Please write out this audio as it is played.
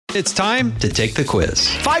It's time to take the quiz.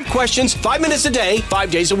 5 questions, 5 minutes a day,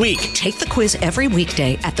 5 days a week. Take the quiz every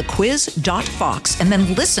weekday at thequiz.fox and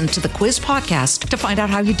then listen to the quiz podcast to find out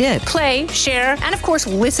how you did. Play, share, and of course,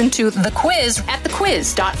 listen to the quiz at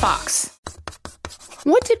thequiz.fox.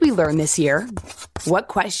 What did we learn this year? What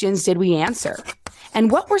questions did we answer?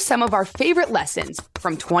 And what were some of our favorite lessons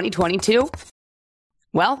from 2022?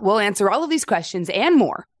 Well, we'll answer all of these questions and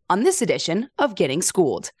more on this edition of Getting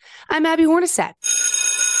Schooled. I'm Abby Hornacek.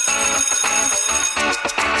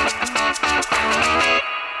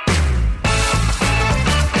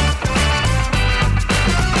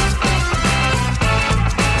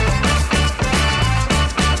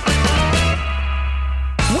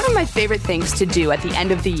 One of my favorite things to do at the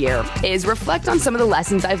end of the year is reflect on some of the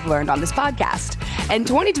lessons I've learned on this podcast. And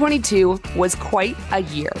 2022 was quite a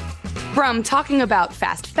year. From talking about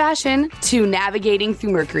fast fashion to navigating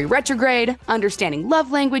through Mercury retrograde, understanding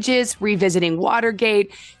love languages, revisiting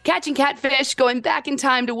Watergate, catching catfish, going back in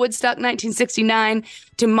time to Woodstock 1969,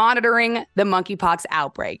 to monitoring the monkeypox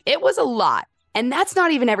outbreak. It was a lot, and that's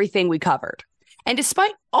not even everything we covered. And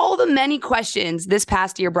despite all the many questions this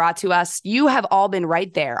past year brought to us, you have all been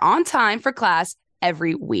right there on time for class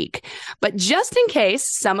every week. But just in case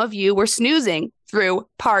some of you were snoozing through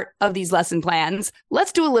part of these lesson plans,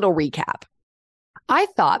 let's do a little recap. I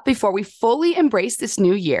thought before we fully embrace this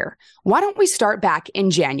new year, why don't we start back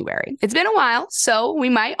in January? It's been a while, so we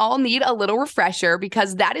might all need a little refresher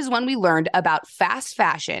because that is when we learned about fast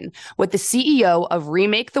fashion with the CEO of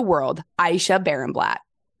Remake the World, Aisha Barenblatt.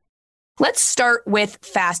 Let's start with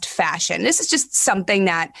fast fashion. This is just something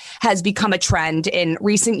that has become a trend in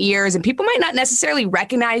recent years, and people might not necessarily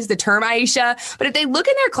recognize the term, Aisha, but if they look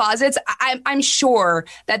in their closets, I'm sure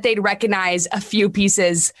that they'd recognize a few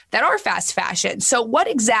pieces that are fast fashion. So what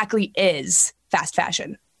exactly is fast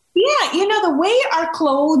fashion? Yeah, the way our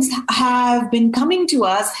clothes have been coming to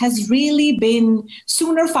us has really been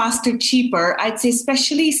sooner, faster, cheaper, I'd say,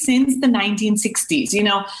 especially since the 1960s.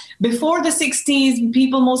 Before the 60s,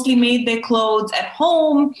 people mostly made their clothes at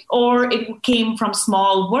home or it came from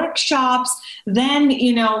small workshops. Then,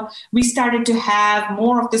 we started to have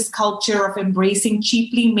more of this culture of embracing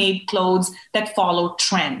cheaply made clothes that follow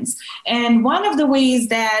trends. And one of the ways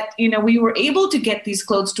that, we were able to get these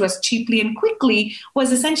clothes to us cheaply and quickly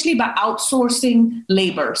was essentially by outsourcing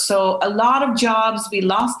labor. So a lot of jobs, we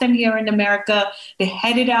lost them here in America. They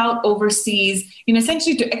headed out overseas,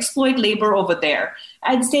 essentially to exploit labor over there.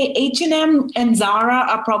 I'd say H&M and Zara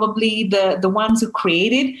are probably the ones who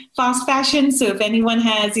created fast fashion. So if anyone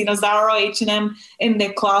has, Zara or H&M in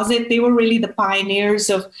their closet, they were really the pioneers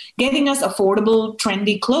of getting us affordable,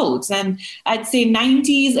 trendy clothes. And I'd say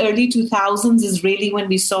 90s, early 2000s is really when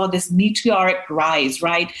we saw this meteoric rise,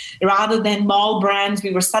 right? Rather than mall brands, we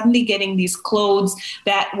were suddenly getting these clothes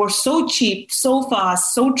that were so cheap, so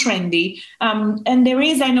fast, so trendy. And there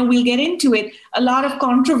is, I know we'll get into it, a lot of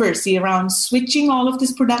controversy around switching all of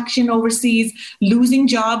this production overseas, losing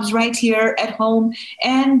jobs right here at home,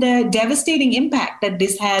 and the devastating impact that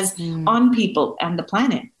this has on people and the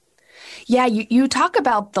planet. Yeah, you talk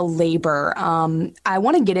about the labor. I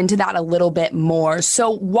want to get into that a little bit more.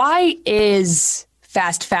 So why is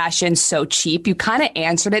fast fashion so cheap? You kind of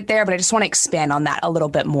answered it there, but I just want to expand on that a little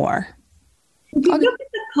bit more. If you look at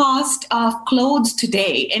the cost of clothes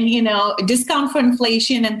today and, discount for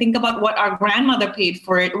inflation and think about what our grandmother paid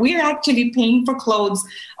for it, we're actually paying for clothes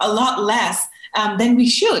a lot less than we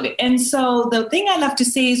should. And so the thing I love to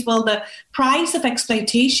say is, well, the price of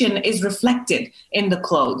exploitation is reflected in the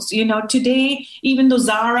clothes. Today, even though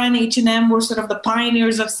Zara and H&M were sort of the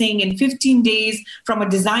pioneers of saying in 15 days from a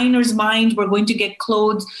designer's mind, we're going to get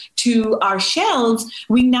clothes to our shelves,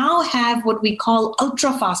 we now have what we call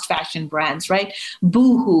ultra fast fashion brands, right?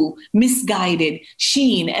 Boohoo, Missguided,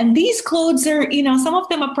 Shein. And these clothes are, some of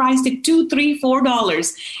them are priced at $2, $3,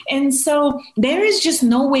 $4. And so there is just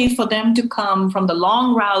no way for them to come from the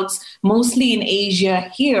long routes, mostly in Asia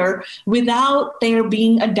here, without there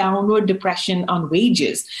being a downward depression on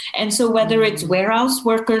wages. And so whether it's warehouse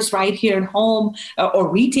workers right here at home or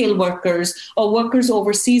retail workers or workers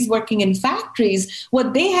overseas working in factories,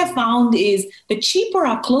 what they have found is the cheaper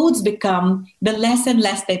our clothes become, the less and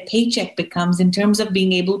less their paycheck becomes in terms of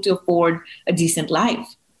being able to afford a decent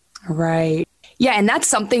life. Right. Yeah, and that's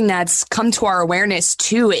something that's come to our awareness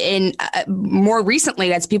too. In more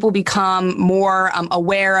recently, as people become more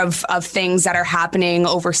aware of things that are happening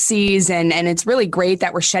overseas, and it's really great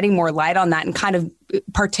that we're shedding more light on that and kind of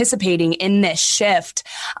participating in this shift.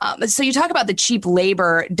 So you talk about the cheap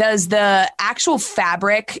labor. Does the actual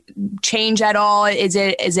fabric change at all? Is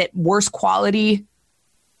it worse quality?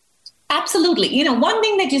 Absolutely. One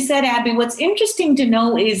thing that you said, Abby, what's interesting to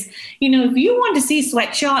know is, if you want to see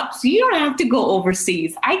sweatshops, you don't have to go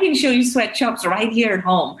overseas. I can show you sweatshops right here at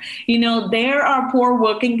home. There are poor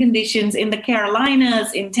working conditions in the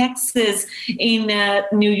Carolinas, in Texas, in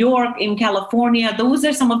New York, in California. Those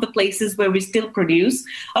are some of the places where we still produce.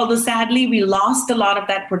 Although sadly, we lost a lot of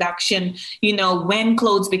that production, when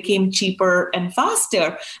clothes became cheaper and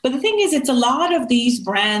faster. But the thing is, it's a lot of these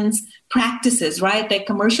brands' practices, right? They're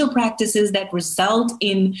commercial practices that result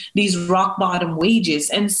in these rock bottom wages.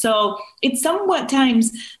 And so it's somewhat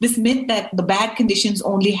times this myth that the bad conditions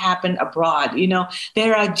only happen abroad.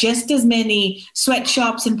 There are just as many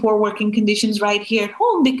sweatshops and poor working conditions right here at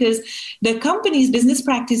home because the company's business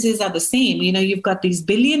practices are the same. You've got these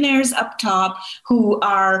billionaires up top who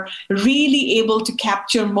are really able to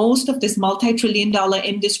capture most of this multi-trillion-dollar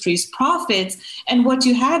industry's profits. And what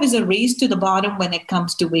you have is a race to the bottom when it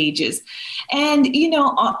comes to wages. And,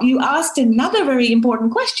 you asked another very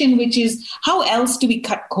important question, which is how else do we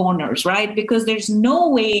cut corners, right? Because there's no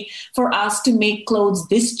way for us to make clothes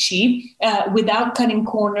this cheap without cutting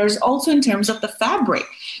corners, also in terms of the fabric.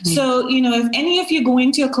 Mm-hmm. So, if any of you go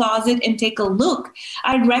into your closet and take a look,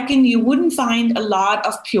 I'd reckon you wouldn't find a lot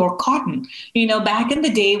of pure cotton. Back in the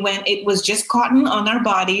day when it was just cotton on our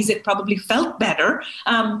bodies, it probably felt better.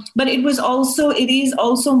 But it is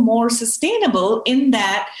also more sustainable in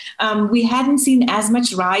that we hadn't seen as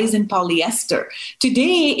much rise in polyester.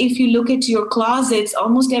 Today, if you look at your closets,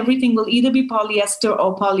 almost everything will either be polyester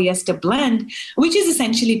or polyester blend, which is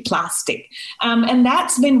essentially plastic. And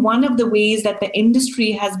that's been one of the ways that the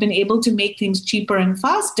industry has been able to make things cheaper and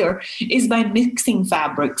faster is by mixing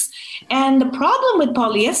fabrics. And the problem with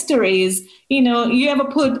polyester is, you ever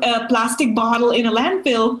put a plastic bottle in a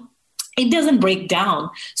landfill, it doesn't break down.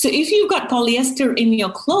 So if you've got polyester in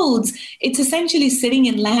your clothes, it's essentially sitting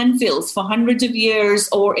in landfills for hundreds of years,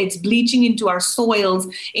 or it's bleaching into our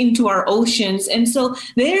soils, into our oceans. And so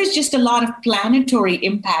there's just a lot of planetary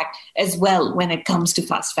impact as well when it comes to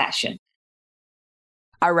fast fashion.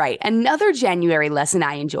 All right. Another January lesson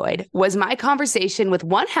I enjoyed was my conversation with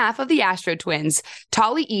one half of the Astro Twins,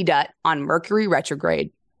 Tali Edut, on Mercury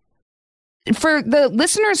retrograde. For the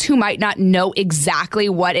listeners who might not know exactly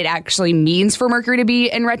what it actually means for Mercury to be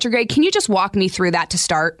in retrograde, can you just walk me through that to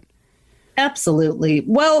start? Absolutely.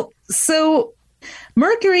 Well, so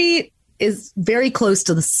Mercury is very close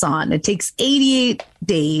to the sun. It takes 88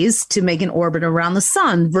 days to make an orbit around the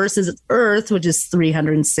sun versus Earth, which is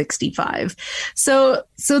 365. So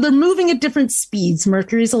they're moving at different speeds.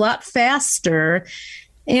 Mercury's a lot faster.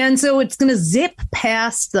 And so it's going to zip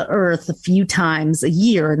past the Earth a few times a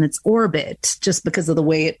year in its orbit, just because of the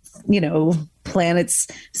way it, planets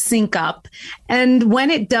sync up. And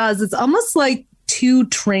when it does, it's almost like two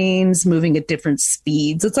trains moving at different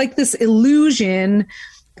speeds. It's like this illusion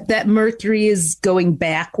that Mercury is going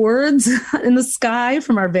backwards in the sky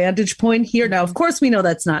from our vantage point here. Now, of course, we know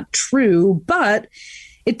that's not true, but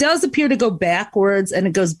it does appear to go backwards, and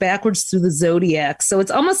it goes backwards through the zodiac. So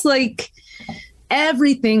it's almost like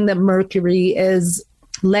everything that Mercury is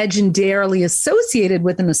legendarily associated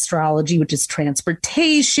with in astrology, which is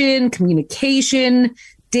transportation, communication,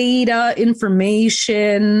 data,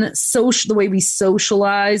 information, the way we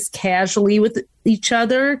socialize casually with each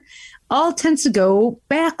other, all tends to go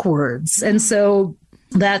backwards. And so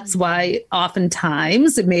that's why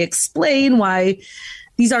oftentimes it may explain why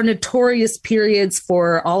these are notorious periods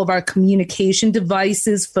for all of our communication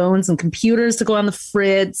devices, phones and computers to go on the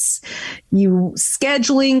fritz.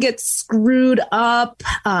 Scheduling gets screwed up.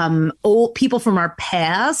 Old people from our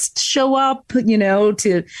past show up,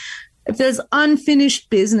 if there's unfinished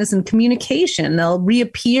business and communication, they'll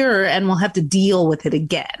reappear and we'll have to deal with it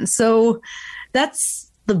again. So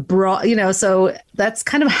that's so that's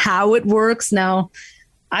kind of how it works. Now,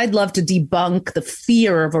 I'd love to debunk the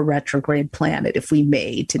fear of a retrograde planet, if we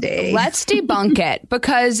may, today. Let's debunk it,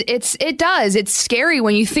 because it's scary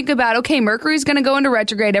when you think about, okay, Mercury's going to go into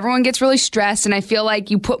retrograde. Everyone gets really stressed. And I feel like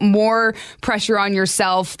you put more pressure on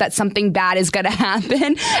yourself that something bad is going to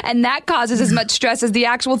happen. And that causes as much stress as the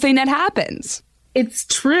actual thing that happens. It's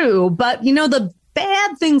true. But, the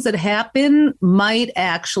bad things that happen might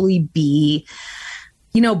actually be,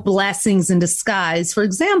 blessings in disguise. For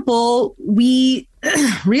example, we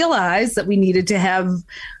realized that we needed to have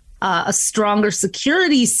a stronger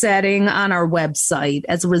security setting on our website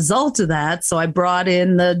as a result of that. So I brought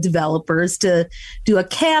in the developers to do a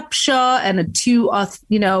CAPTCHA and a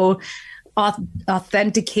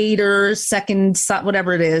authenticator,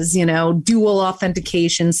 whatever it is, dual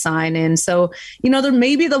authentication sign in. So, there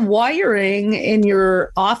maybe the wiring in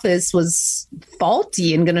your office was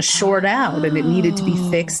faulty and going to short out and it needed to be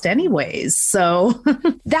fixed anyways. So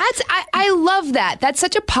I love that. That's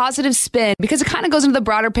such a positive spin because it kind of goes into the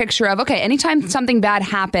broader picture of, okay, anytime something bad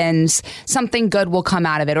happens, something good will come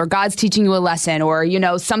out of it, or God's teaching you a lesson, or,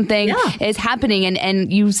 something is happening.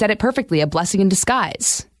 And you said it perfectly, a blessing in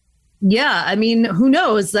disguise. Yeah. I mean, who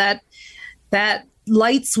knows that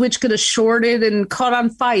light switch could have shorted and caught on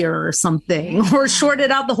fire or something, or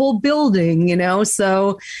shorted out the whole building,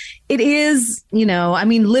 So it is,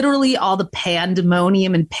 literally all the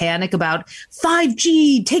pandemonium and panic about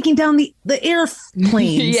 5G taking down the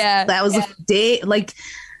airplanes. That was a day,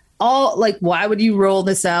 why would you roll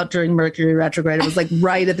this out during Mercury retrograde? It was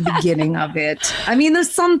right at the beginning of it. I mean,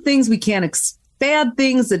 there's some things we can't bad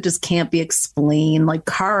things that just can't be explained, like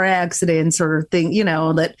car accidents or thing,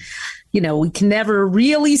 that, we can never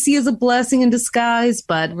really see as a blessing in disguise.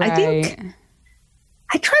 But right.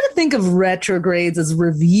 I try to think of retrogrades as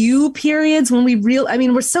review periods when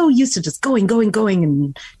we're so used to just going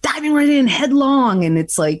and diving right in headlong. And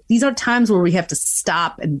it's these are times where we have to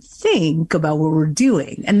stop and think about what we're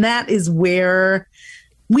doing. And that is where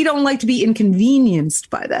we don't like to be inconvenienced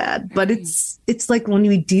by that, but it's when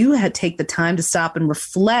we do take the time to stop and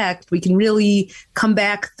reflect, we can really come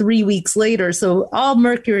back 3 weeks later. So all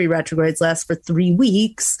Mercury retrogrades last for 3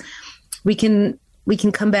 weeks. We can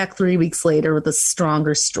come back 3 weeks later with a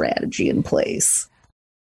stronger strategy in place.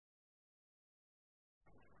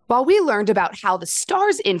 While we learned about how the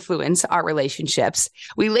stars influence our relationships,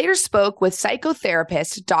 we later spoke with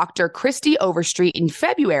psychotherapist Dr. Christy Overstreet in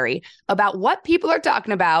February about what people are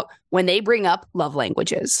talking about when they bring up love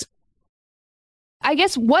languages. I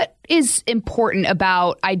guess what is important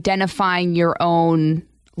about identifying your own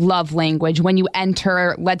love language when you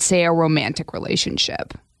enter, let's say, a romantic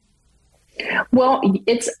relationship? Well,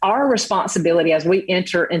 it's our responsibility as we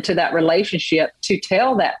enter into that relationship to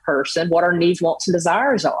tell that person what our needs, wants, and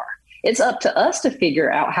desires are. It's up to us to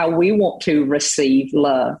figure out how we want to receive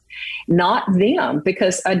love, not them,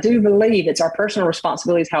 because I do believe it's our personal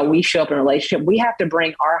responsibility how we show up in a relationship. We have to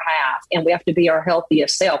bring our half and we have to be our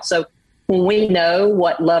healthiest self. So when we know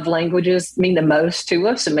what love languages mean the most to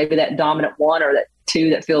us, and maybe that dominant one or that two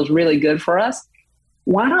that feels really good for us,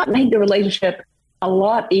 why not make the relationship a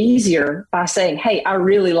lot easier by saying, hey, I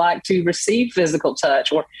really like to receive physical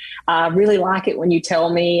touch, or I really like it when you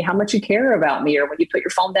tell me how much you care about me, or when you put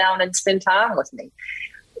your phone down and spend time with me.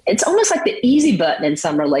 It's almost like the easy button in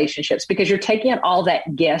some relationships because you're taking out all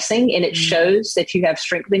that guessing and it shows that you have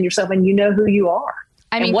strength in yourself and you know who you are.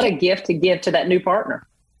 And what a gift to give to that new partner.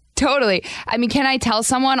 Totally. I mean, can I tell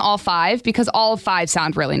someone all five? Because all five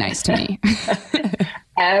sound really nice to me.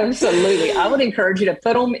 Absolutely. I would encourage you to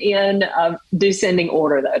put them in descending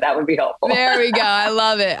order, though. That would be helpful. There we go. I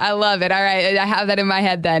love it. I love it. All right. I have that in my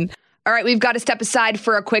head then. All right. We've got to step aside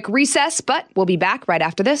for a quick recess, but we'll be back right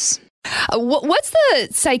after this. What's the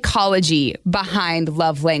psychology behind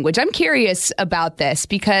love language? I'm curious about this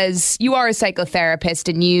because you are a psychotherapist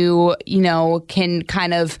and you can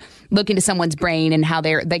kind of look into someone's brain and how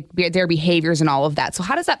their behaviors and all of that. So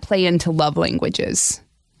how does that play into love languages?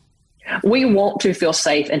 We want to feel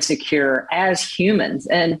safe and secure as humans,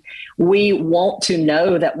 and we want to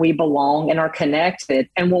know that we belong and are connected.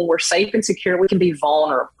 And when we're safe and secure, we can be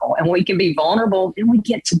vulnerable, and we can be vulnerable and we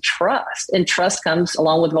get to trust, and trust comes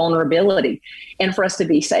along with vulnerability. And for us to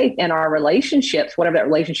be safe in our relationships, whatever that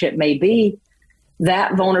relationship may be,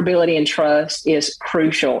 that vulnerability and trust is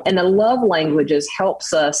crucial. And the love languages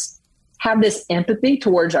helps us have this empathy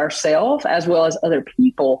towards ourselves as well as other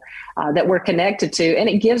people that we're connected to. And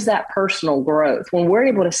it gives that personal growth. When we're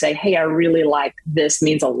able to say, hey, I really like this,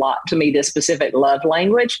 means a lot to me, this specific love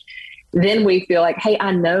language, then we feel like, hey,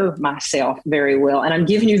 I know myself very well. And I'm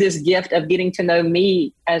giving you this gift of getting to know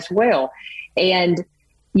me as well. And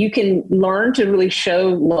you can learn to really show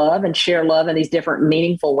love and share love in these different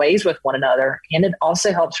meaningful ways with one another. And it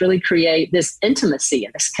also helps really create this intimacy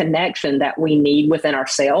and this connection that we need within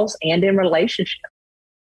ourselves and in relationships.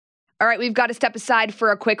 All right, we've got to step aside for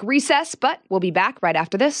a quick recess, but we'll be back right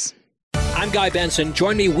after this. I'm Guy Benson.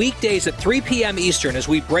 Join me weekdays at 3 p.m. Eastern as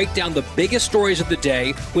we break down the biggest stories of the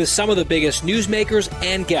day with some of the biggest newsmakers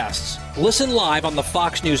and guests. Listen live on the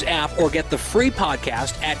Fox News app or get the free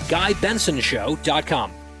podcast at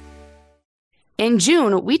GuyBensonShow.com. In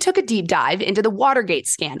June, we took a deep dive into the Watergate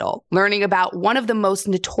scandal, learning about one of the most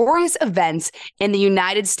notorious events in the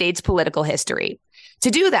United States political history. To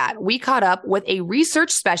do that, we caught up with a research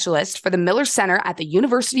specialist for the Miller Center at the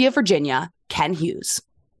University of Virginia, Ken Hughes.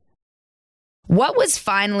 What was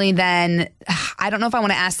finally then, I don't know if I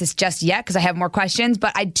want to ask this just yet because I have more questions,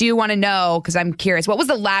 but I do want to know because I'm curious. What was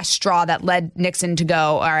the last straw that led Nixon to go,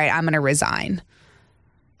 all right, I'm going to resign?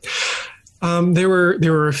 There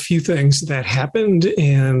were a few things that happened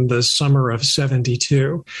in the summer of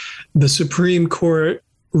 72. The Supreme Court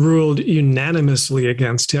ruled unanimously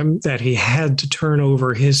against him that he had to turn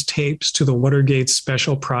over his tapes to the Watergate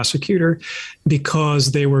special prosecutor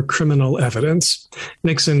because they were criminal evidence.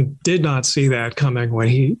 Nixon did not see that coming when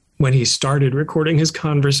he started recording his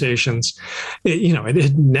conversations. It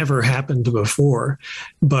had never happened before,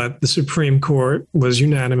 but the Supreme Court was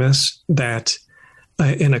unanimous that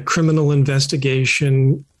in a criminal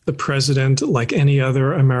investigation, the president, like any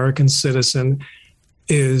other American citizen,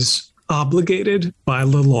 is obligated by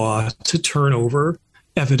the law to turn over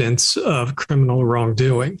evidence of criminal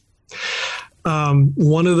wrongdoing.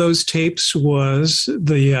 One of those tapes was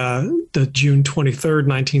the June 23rd,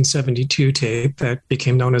 1972 tape that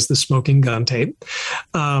became known as the smoking gun tape.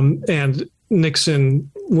 And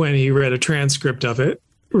Nixon, when he read a transcript of it,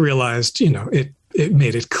 realized, it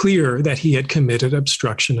made it clear that he had committed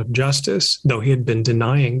obstruction of justice, though he had been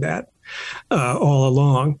denying that all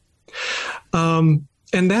along.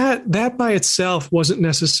 And that by itself wasn't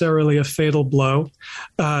necessarily a fatal blow.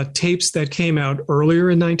 Tapes that came out earlier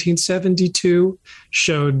in 1972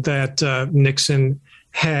 showed that Nixon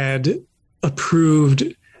had approved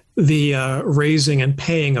the raising and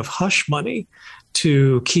paying of hush money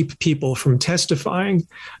to keep people from testifying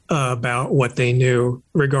about what they knew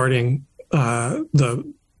regarding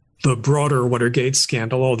the broader Watergate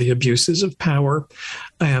scandal, all the abuses of power,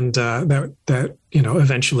 and that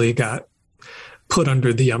eventually got put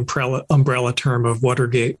under the umbrella term of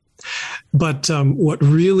Watergate. But what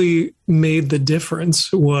really made the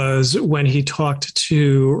difference was when he talked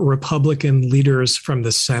to Republican leaders from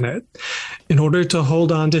the Senate. In order to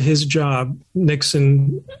hold on to his job,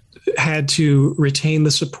 Nixon had to retain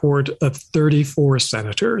the support of 34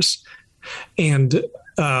 senators. And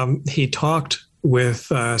he talked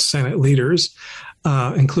with Senate leaders,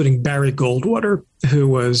 including Barry Goldwater, who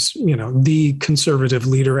was, the conservative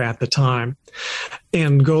leader at the time.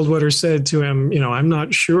 And Goldwater said to him, I'm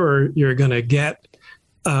not sure you're going to get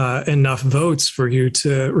enough votes for you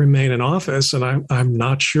to remain in office, and I'm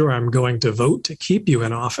not sure I'm going to vote to keep you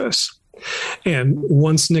in office. And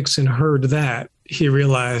once Nixon heard that, he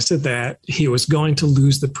realized that he was going to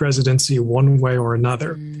lose the presidency one way or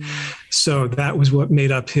another. So that was what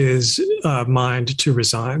made up his mind to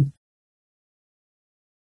resign.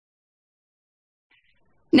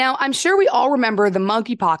 Now, I'm sure we all remember the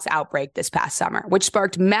monkeypox outbreak this past summer, which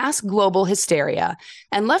sparked mass global hysteria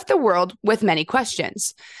and left the world with many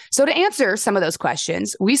questions. So to answer some of those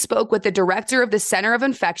questions, we spoke with the director of the Center of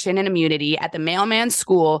Infection and Immunity at the Mailman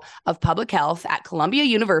School of Public Health at Columbia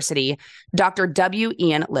University, Dr. W.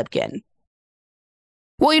 Ian Lipkin.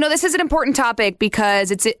 Well, this is an important topic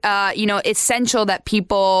because it's, essential that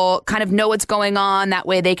people kind of know what's going on. That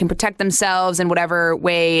way they can protect themselves in whatever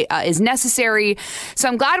way is necessary. So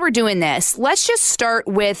I'm glad we're doing this. Let's just start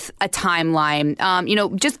with a timeline.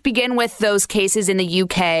 Just begin with those cases in the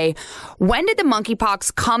UK. When did the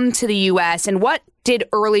monkeypox come to the U.S. and what did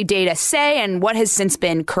early data say and what has since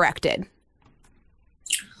been corrected?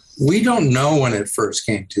 We don't know when it first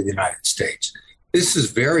came to the United States. This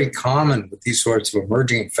is very common with these sorts of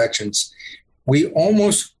emerging infections. We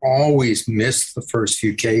almost always miss the first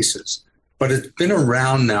few cases, but it's been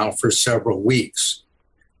around now for several weeks.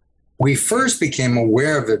 We first became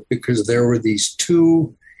aware of it because there were these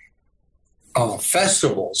two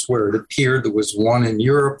festivals where it appeared. There was one in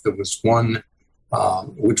Europe, there was one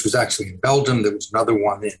which was actually in Belgium, there was another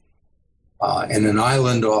one in an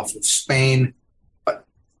island off of Spain.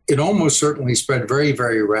 It almost certainly spread very,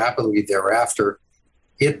 very rapidly thereafter.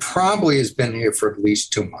 It probably has been here for at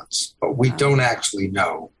least 2 months, but we don't actually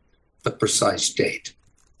know the precise date.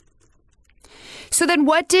 So then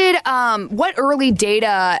what early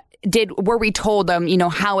data were we told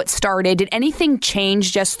how it started? Did anything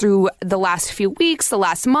change just through the last few weeks, the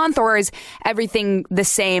last month, or is everything the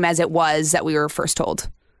same as it was that we were first told?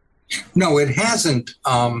 No, it hasn't.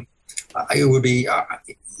 It would be...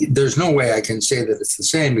 There's no way I can say that it's the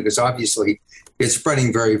same because obviously it's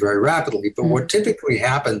spreading very, very rapidly. But what typically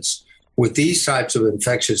happens with these types of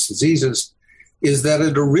infectious diseases is that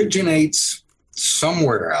it originates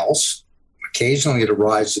somewhere else. Occasionally it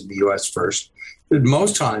arrives in the U.S. first, but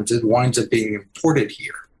most times it winds up being imported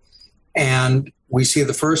here. And we see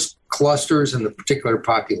the first clusters in the particular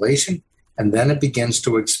population, and then it begins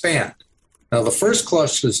to expand. Now, the first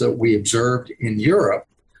clusters that we observed in Europe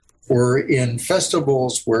were in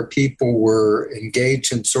festivals where people were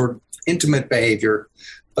engaged in sort of intimate behavior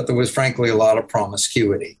but there was frankly a lot of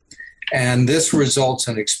promiscuity. And this results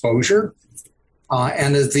in exposure.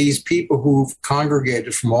 And as these people who've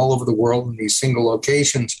congregated from all over the world in these single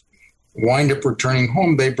locations wind up returning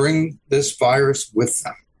home, they bring this virus with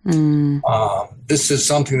them. This is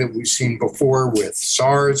something that we've seen before with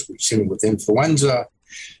SARS, we've seen it with influenza,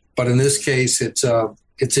 but in this case, it's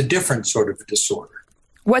a different sort of disorder.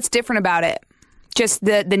 What's different about it? Just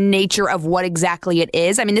the nature of what exactly it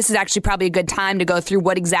is? I mean, this is actually probably a good time to go through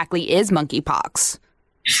what exactly is monkeypox.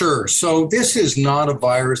 Sure. So this is not a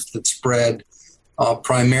virus that's spread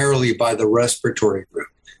primarily by the respiratory route.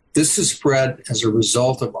 This is spread as a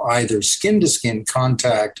result of either skin-to-skin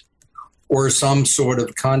contact or some sort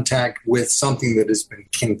of contact with something that has been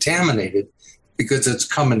contaminated because it's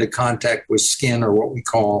come into contact with skin, or what we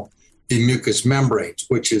call the mucous membranes,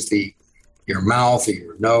 which is your mouth or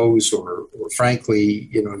your nose or frankly,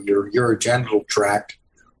 your urogenital tract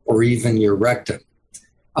or even your rectum.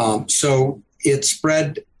 So it's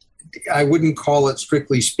spread. I wouldn't call it,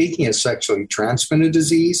 strictly speaking, a sexually transmitted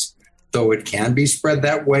disease, though it can be spread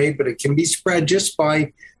that way, but it can be spread just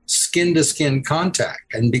by skin-to-skin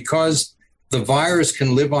contact. And because the virus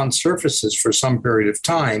can live on surfaces for some period of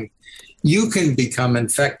time, you can become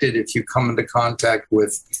infected if you come into contact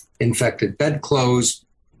with infected bedclothes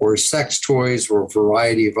or sex toys or a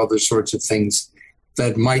variety of other sorts of things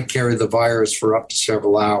that might carry the virus for up to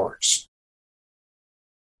several hours.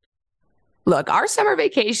 Look, our summer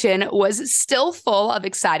vacation was still full of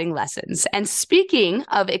exciting lessons. And speaking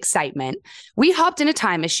of excitement, we hopped in a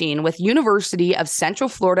time machine with University of Central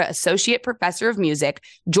Florida Associate Professor of Music,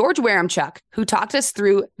 George Waremchuk, who talked us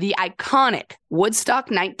through the iconic Woodstock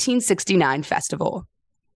 1969 festival.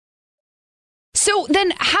 So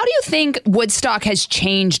then how do you think Woodstock has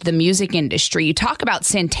changed the music industry? You talk about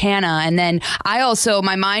Santana, and then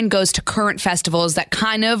my mind goes to current festivals that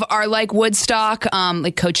kind of are like Woodstock,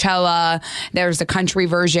 like Coachella. There's the country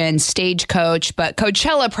version, Stagecoach, but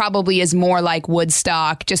Coachella probably is more like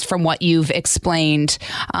Woodstock, just from what you've explained.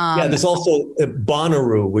 There's also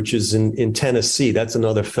Bonnaroo, which is in Tennessee. That's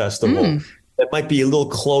another festival. That might be a little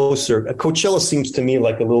closer. Coachella seems to me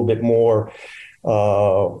like a little bit more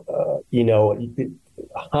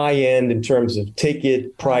high end in terms of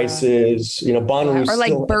ticket prices, Bonnaroo. Or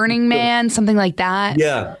like Burning Man, something like that.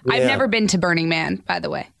 Yeah. I've never been to Burning Man, by the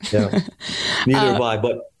way. Yeah. Neither have I.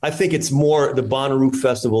 But I think it's more, the Bonnaroo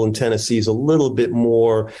Festival in Tennessee is a little bit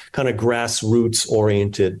more kind of grassroots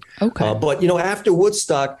oriented. Okay. But, after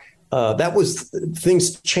Woodstock,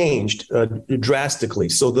 things changed drastically.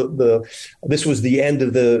 So this was the end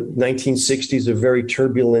of the 1960s, a very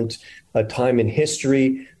turbulent time in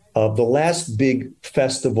history. The last big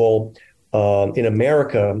festival in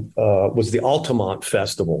America was the Altamont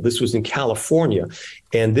Festival. This was in California.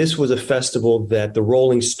 And this was a festival that the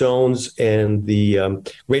Rolling Stones and the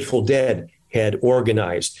Grateful Dead had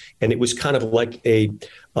organized. And it was kind of like a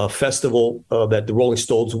festival that the Rolling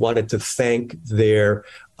Stones wanted to thank their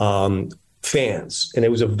fans. And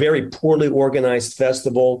it was a very poorly organized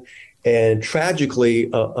festival. And tragically,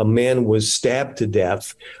 a man was stabbed to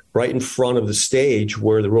death right in front of the stage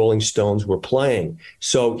where the Rolling Stones were playing.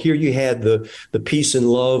 So here you had the peace and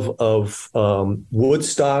love of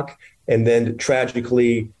Woodstock. And then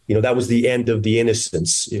tragically, that was the end of the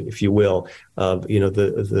innocence, if you will,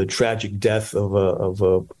 the tragic death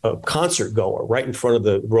of a concert goer right in front of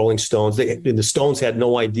the Rolling Stones. The Stones had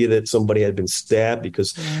no idea that somebody had been stabbed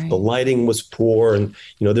because the lighting was poor. And,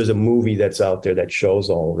 there's a movie that's out there that shows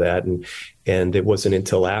all of that. And it wasn't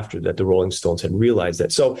until after that the Rolling Stones had realized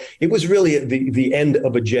that. So it was really the end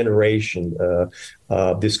of a generation.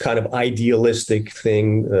 This kind of idealistic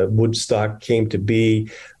thing, Woodstock came to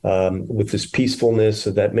be with this peacefulness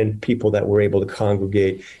that meant people that were able to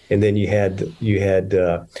congregate. And then you had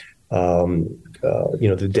the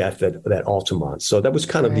death at Altamont. So that was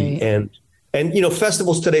kind of the end. And,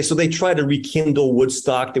 festivals today, so they try to rekindle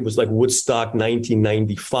Woodstock. There was like Woodstock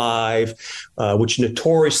 1995, which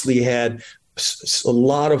notoriously had a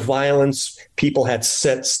lot of violence. People had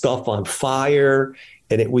set stuff on fire.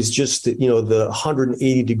 And it was just, the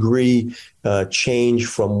 180-degree change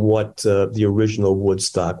from what the original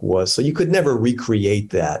Woodstock was. So you could never recreate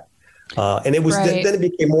that. And it was then it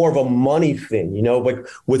became more of a money thing, But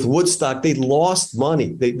with Woodstock, they lost money.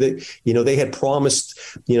 They had promised,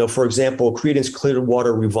 for example, Creedence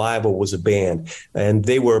Clearwater Revival was a band, and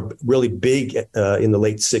they were really big in the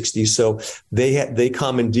late '60s. So they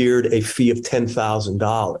commandeered a fee of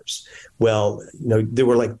 $10,000. Well, there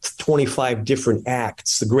were like 25 different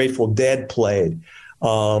acts. The Grateful Dead played.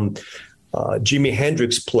 Jimi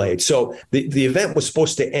Hendrix played. So the event was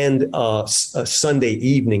supposed to end Sunday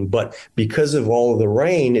evening, but because of all of the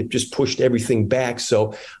rain, it just pushed everything back.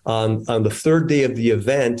 So on the third day of the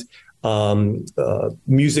event,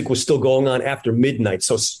 music was still going on after midnight.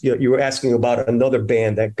 So you were asking about another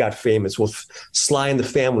band that got famous. Well, Sly and the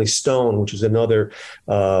Family Stone, which is another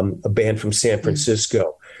a band from San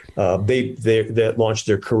Francisco. They launched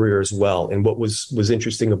their career as well. And what was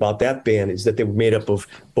interesting about that band is that they were made up of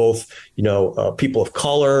both, people of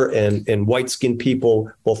color and white-skinned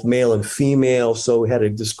people, both male and female. So we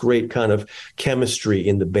had this great kind of chemistry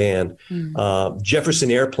in the band.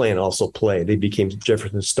 Jefferson Airplane also played. They became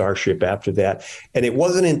Jefferson Starship after that. And it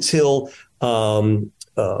wasn't until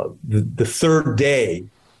the third day,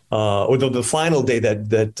 or the final day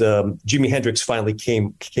that Jimi Hendrix finally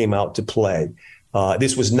came out to play.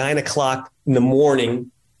 This was 9:00 in the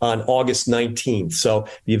morning on August 19th. So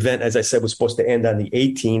the event, as I said, was supposed to end on the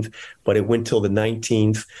 18th, but it went till the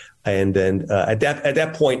 19th. And then at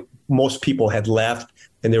that point, most people had left,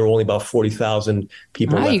 and there were only about 40,000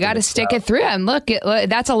 people left. You got to stick it through. And look,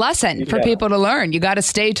 that's a lesson for people to learn. You got to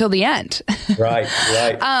stay till the end. Right.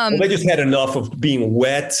 Well, they just had enough of being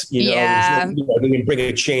wet. They didn't bring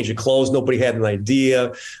a change of clothes. Nobody had an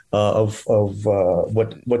idea of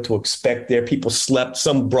what to expect there. People slept.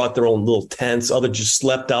 Some brought their own little tents. Others just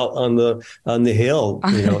slept out on the hill,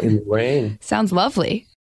 in the rain. Sounds lovely.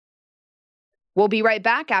 We'll be right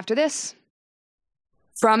back after this.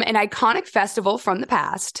 From an iconic festival from the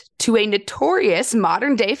past to a notorious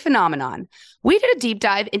modern-day phenomenon, we did a deep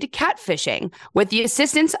dive into catfishing with the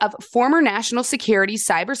assistance of former national security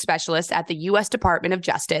cyber specialist at the U.S. Department of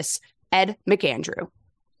Justice, Ed McAndrew.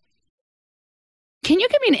 Can you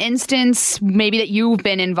give me an instance maybe that you've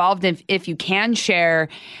been involved in, if you can share,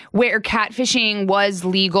 where catfishing was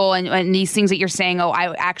legal and these things that you're saying,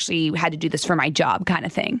 I actually had to do this for my job kind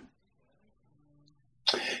of thing?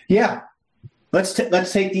 Yeah. Let's take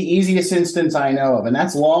the easiest instance I know of, and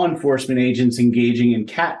that's law enforcement agents engaging in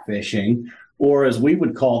catfishing, or as we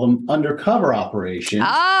would call them, undercover operations.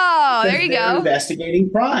 Oh, there you go. Investigating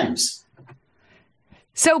crimes.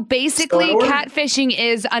 So basically, catfishing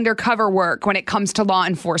is undercover work when it comes to law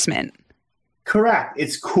enforcement. Correct.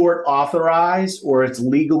 It's court authorized or it's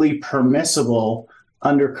legally permissible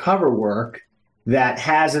undercover work that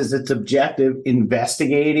has as its objective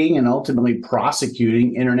investigating and ultimately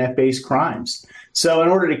prosecuting internet-based crimes. So in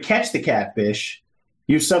order to catch the catfish,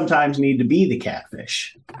 you sometimes need to be the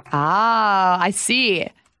catfish. Ah, I see.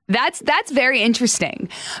 That's very interesting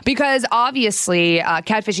because obviously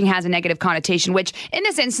catfishing has a negative connotation, which in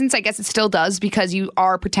this instance, I guess it still does because you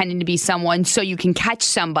are pretending to be someone so you can catch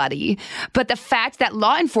somebody. But the fact that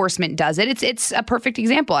law enforcement does it, it's a perfect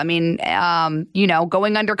example. I mean,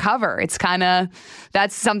 going undercover,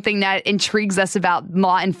 that's something that intrigues us about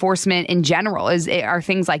law enforcement in general are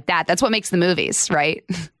things like that. That's what makes the movies, right?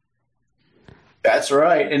 That's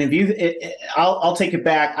right. And I'll take it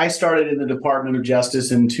back. I started in the Department of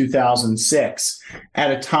Justice in 2006 at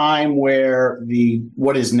a time where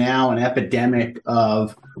what is now an epidemic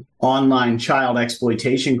of online child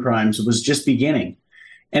exploitation crimes was just beginning.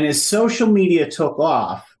 And as social media took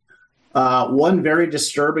off, one very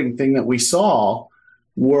disturbing thing that we saw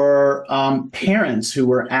were parents who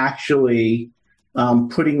were actually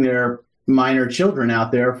putting their minor children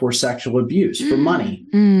out there for sexual abuse, for money.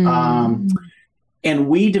 And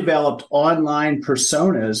we developed online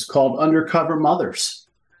personas called undercover mothers,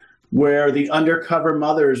 where the undercover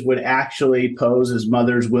mothers would actually pose as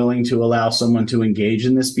mothers willing to allow someone to engage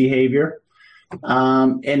in this behavior.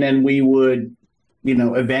 And then we would,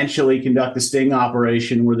 eventually conduct a sting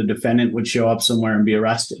operation where the defendant would show up somewhere and be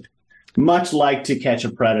arrested. Much like To Catch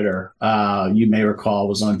a Predator, you may recall,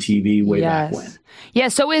 was on TV way back when. Yeah,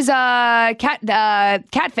 so is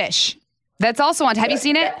Catfish. That's also on. Have you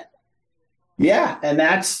seen it? Yeah, and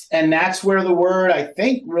that's where the word, I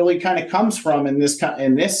think, really kind of comes from in this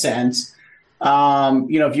sense.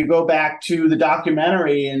 If you go back to the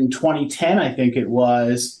documentary in 2010, I think it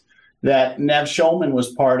was, that Nev Schulman was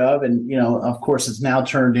part of, and of course, it's now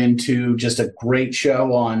turned into just a great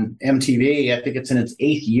show on MTV. I think it's in its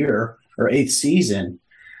 8th year or 8th season.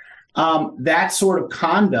 That sort of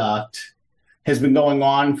conduct has been going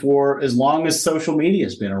on for as long as social media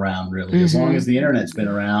has been around, really, as long as the internet's been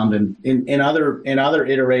around, and in other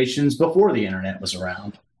iterations before the internet was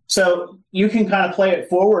around. So you can kind of play it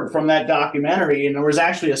forward from that documentary, and there was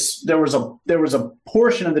actually there was a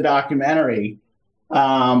portion of the documentary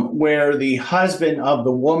where the husband of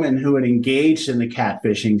the woman who had engaged in the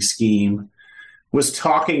catfishing scheme was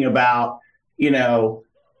talking about,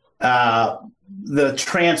 the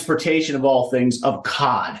transportation of all things of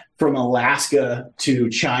cod from Alaska to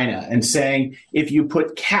China, and saying if you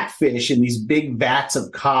put catfish in these big vats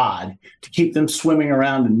of cod to keep them swimming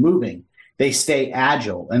around and moving, they stay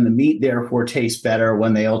agile, and the meat therefore tastes better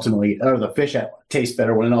when they ultimately, or the fish tastes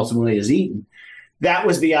better when it ultimately is eaten. That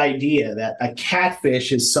was the idea, that a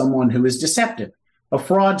catfish is someone who is deceptive, a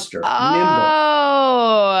fraudster,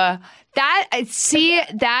 nimble.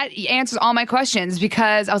 That answers all my questions,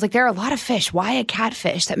 because I was like, there are a lot of fish. Why a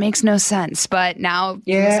catfish? That makes no sense. But now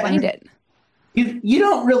you explained it. You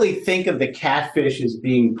don't really think of the catfish as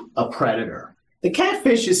being a predator. The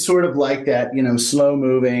catfish is sort of like that,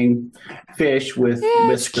 slow-moving fish with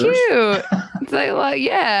whiskers. It's cute. It's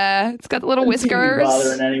it's got the little whiskers.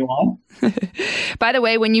 Bothering anyone. By the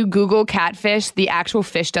way, when you Google catfish, the actual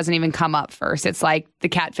fish doesn't even come up first. It's like the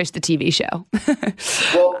Catfish, the TV show.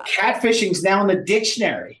 Well, catfishing's now in the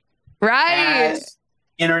dictionary. Right. As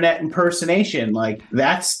internet impersonation,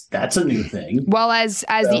 that's a new thing. Well, as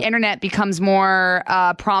the internet becomes more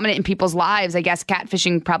prominent in people's lives, I guess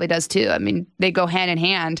catfishing probably does too. I mean, they go hand in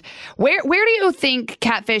hand. Where do you think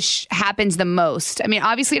catfish happens the most? I mean,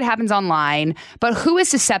 obviously it happens online, but who is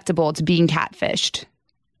susceptible to being catfished?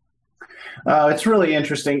 It's really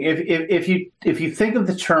interesting. If you think of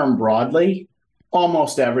the term broadly,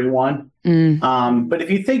 almost everyone. But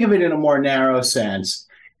if you think of it in a more narrow sense,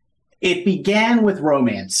 it began with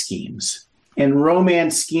romance schemes, and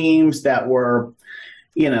romance schemes that were,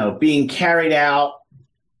 being carried out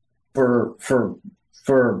for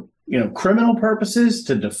criminal purposes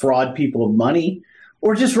to defraud people of money,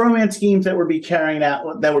 or just romance schemes that were being carried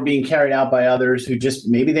out by others who just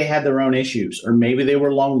maybe they had their own issues, or maybe they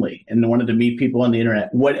were lonely and wanted to meet people on the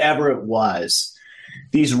internet. Whatever it was,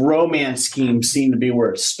 these romance schemes seem to be where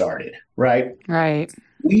it started, right? Right.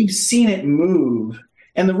 We've seen it move.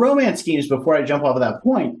 And the romance schemes, before I jump off of that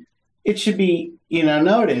point, it should be,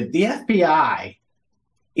 noted, the FBI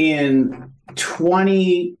in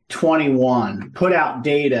 2021 put out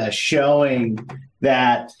data showing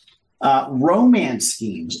that romance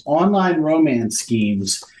schemes, online romance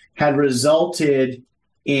schemes, had resulted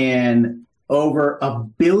in over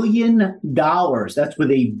 $1 billion, that's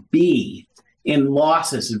with a B, in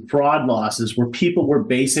losses and fraud losses, where people were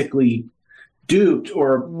basically duped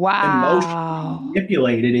or emotionally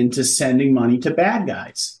manipulated into sending money to bad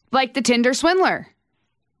guys. Like the Tinder swindler.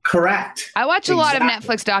 Correct. I watch a lot of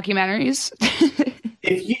Netflix documentaries.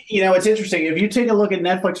 It's interesting. If you take a look at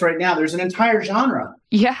Netflix right now, there's an entire genre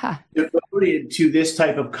devoted to this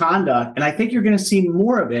type of conduct. And I think you're going to see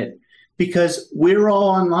more of it because we're all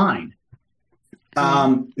online.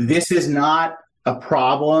 This is not a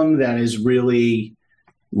problem that is really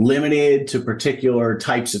limited to particular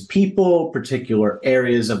types of people, particular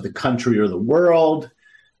areas of the country or the world.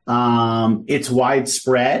 It's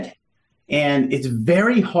widespread, and it's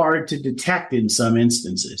very hard to detect in some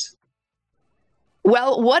instances.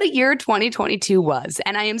 Well, what a year 2022 was,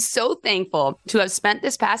 and I am so thankful to have spent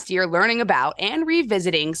this past year learning about and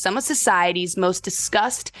revisiting some of society's most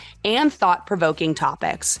discussed and thought-provoking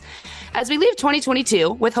topics. As we leave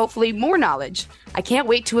 2022 with hopefully more knowledge, I can't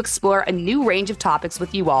wait to explore a new range of topics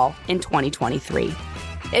with you all in 2023.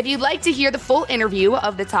 If you'd like to hear the full interview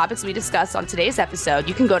of the topics we discussed on today's episode,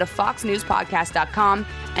 you can go to foxnewspodcast.com,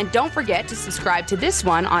 and don't forget to subscribe to this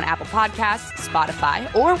one on Apple Podcasts,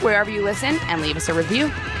 Spotify, or wherever you listen, and leave us a review.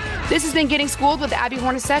 This has been Getting Schooled with Abby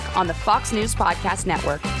Hornacek on the Fox News Podcast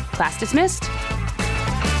Network. Class dismissed.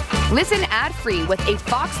 Listen ad-free with a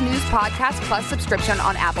Fox News Podcast Plus subscription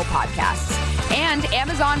on Apple Podcasts. And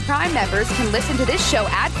Amazon Prime members can listen to this show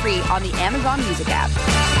ad-free on the Amazon Music app.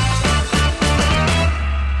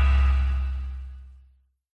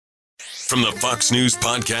 From the Fox News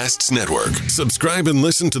Podcasts Network, subscribe and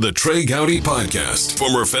listen to the Trey Gowdy Podcast.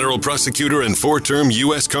 Former federal prosecutor and 4-term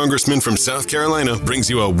U.S. Congressman from South Carolina brings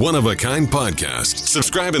you a one-of-a-kind podcast.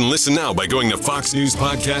 Subscribe and listen now by going to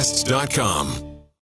foxnewspodcasts.com.